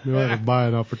 Maybe I'll have a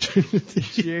buying opportunity.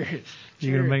 Jared.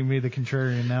 You're going to make me the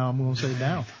contrarian now. I'm going to say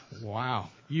down. Wow.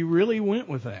 You really went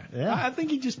with that. Yeah. I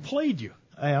think he just played you.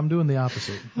 Hey, I'm doing the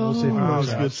opposite. We'll see if it works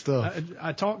That's out. good stuff.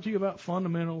 I talked to you about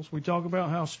fundamentals. We talk about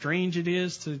how strange it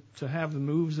is to have the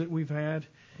moves that we've had.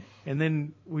 And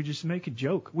then we just make a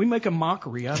joke. We make a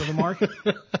mockery out of the market.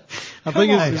 I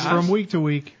think it's from week to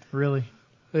week, really.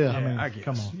 Yeah. I mean, I guess.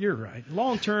 Come on. You're right.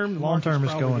 Long term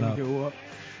is going up. Go up.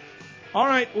 All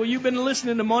right. Well, you've been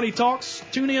listening to Money Talks.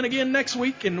 Tune in again next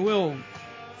week, and we'll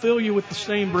fill you with the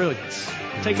same brilliance.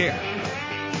 Take care.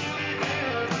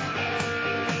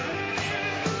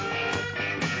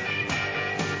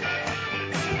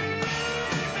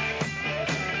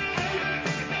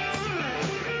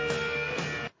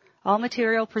 All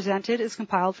material presented is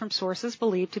compiled from sources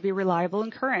believed to be reliable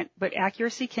and current, but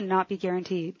accuracy cannot be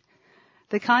guaranteed.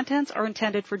 The contents are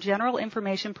intended for general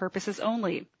information purposes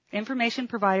only. Information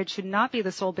provided should not be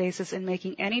the sole basis in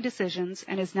making any decisions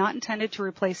and is not intended to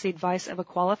replace the advice of a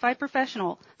qualified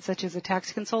professional, such as a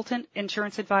tax consultant,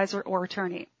 insurance advisor, or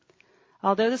attorney.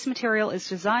 Although this material is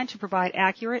designed to provide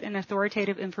accurate and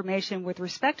authoritative information with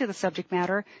respect to the subject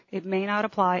matter, it may not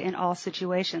apply in all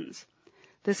situations.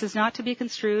 This is not to be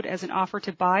construed as an offer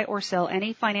to buy or sell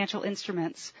any financial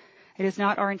instruments. It is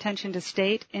not our intention to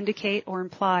state, indicate, or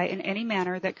imply in any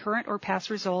manner that current or past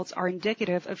results are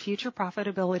indicative of future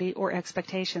profitability or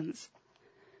expectations.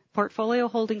 Portfolio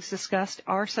holdings discussed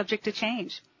are subject to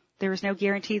change. There is no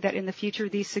guarantee that in the future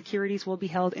these securities will be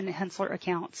held in Henssler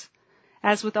accounts.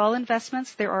 As with all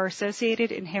investments, there are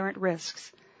associated inherent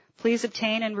risks. Please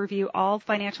obtain and review all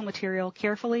financial material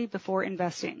carefully before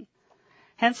investing.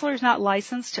 Henssler is not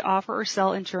licensed to offer or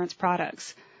sell insurance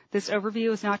products. This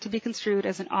overview is not to be construed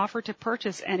as an offer to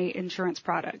purchase any insurance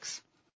products.